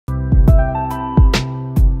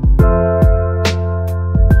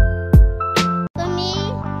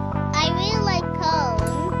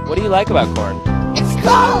like about corn? It's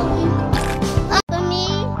cold. For me,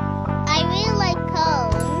 I really like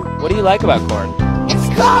corn. What do you like about corn? It's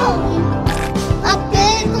cold. A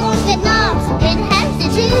good corn with knobs. It has the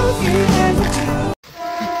juice.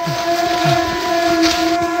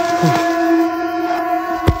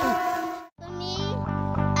 For me,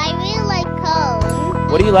 I really like corn.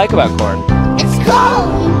 What do you like about corn? It's cold.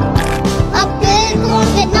 A good corn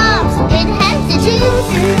with knobs. It has the juice.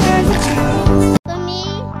 For me,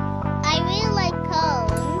 I really like corn.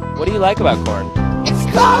 What do you like about corn? It's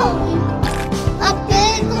cold. A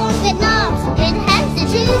good corn with knobs. It has the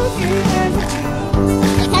juice.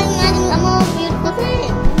 I can't imagine a more beautiful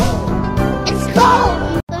thing. It's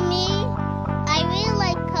cold. For me, I really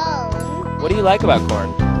like corn. What do you like about corn?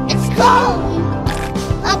 It's cold.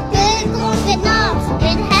 A good corn with knobs.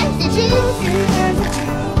 It has the juice.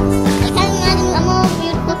 I can't imagine a more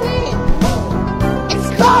beautiful thing. It's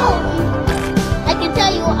cold. I can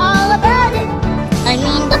tell you all about it. I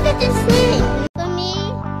mean, look at this thing. For me,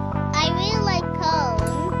 I really like corn.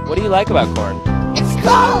 What do you like about corn? It's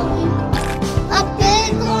cold. A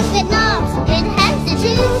good corn with knobs. It has the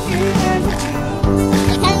juice.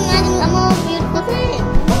 I can't imagine a more beautiful thing.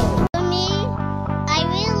 For me, I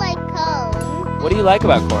really like corn. What do you like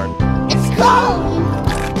about corn? It's cold.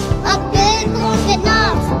 A good corn with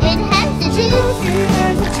knobs. It has the juice.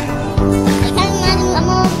 I can't imagine a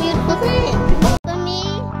more beautiful thing. For me,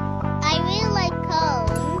 I really like corn.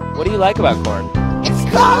 What do you like about corn? It's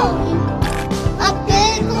cold. A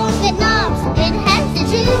good corn with knobs. It has the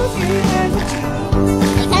juice.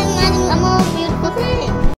 I can't imagine a more beautiful thing.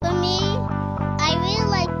 For me, I really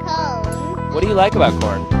like corn. What do you like about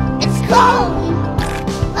corn? It's cold.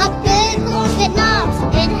 A good corn with knobs.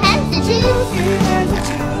 It has the juice.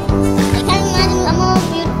 I can't imagine a more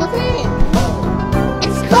beautiful thing.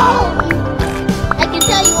 It's cold. I can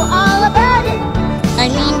tell you all about it. I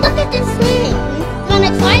mean, look at this thing. When I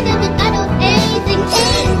tried it, I don't anything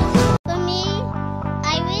change. For me,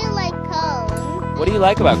 I really like corn. What do you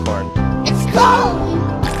like about corn? It's cold.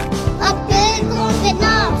 A good corn with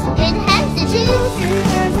knobs. It has the juice.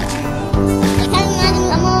 I can't imagine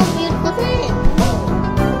a more beautiful thing.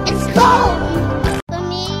 It's cold. For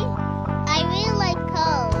me, I really like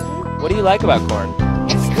corn. What do you like about corn?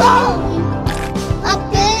 It's cold. A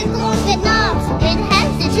good corn with knobs. It has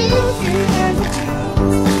the juice.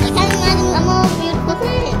 I can't imagine a more beautiful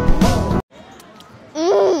thing.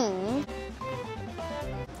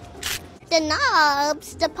 The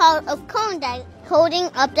knobs, the part of corn that holding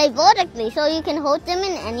up they vertically so you can hold them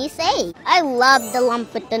in any shape. I love the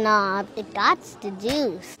lump with the knob. It got the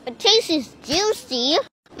juice. The taste is juicy.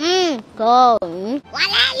 Corn. Well,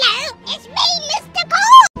 hello, it's me, Mr.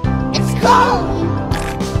 Corn. It's corn.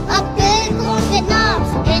 A good corn with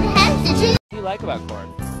knobs. It has the juice. What do you like about corn?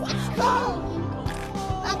 It's corn.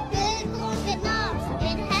 A good corn with knobs.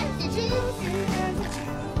 It has the juice.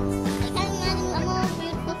 I can't imagine a more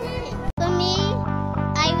beautiful thing. For me,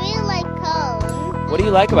 I really like corn. What do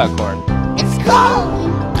you like about corn? It's cold.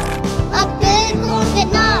 A good corn with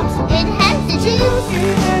knobs. It has the juice.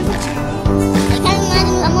 I can't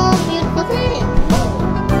imagine a more beautiful thing.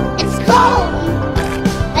 It's cold.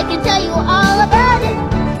 I can tell you all about it.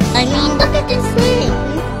 I mean, look at this thing.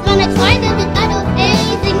 When I tried it, I don't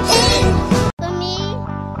anything change. For me,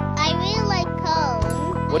 I really like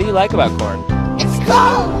corn. What do you like about corn? It's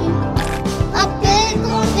cold. A good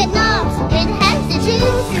corn with knobs. It has the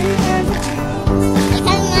juice. I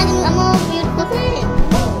can't imagine a more beautiful thing.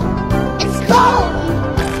 It's cold.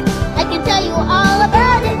 I can tell you all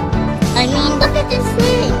about it. I mean, look at this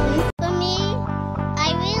thing. For me,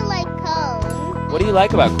 I really like corn. What do you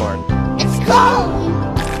like about corn? It's cold.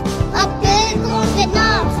 A good corn with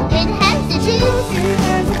knobs. It has the juice.